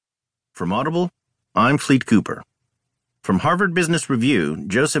From Audible, I'm Fleet Cooper. From Harvard Business Review,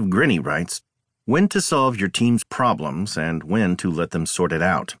 Joseph Grenny writes, "When to solve your team's problems and when to let them sort it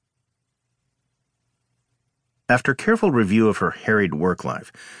out." After careful review of her harried work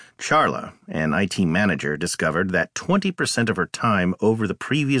life, Charla, an IT manager, discovered that 20% of her time over the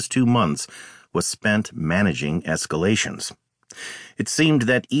previous 2 months was spent managing escalations. It seemed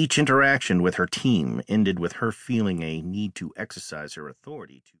that each interaction with her team ended with her feeling a need to exercise her authority to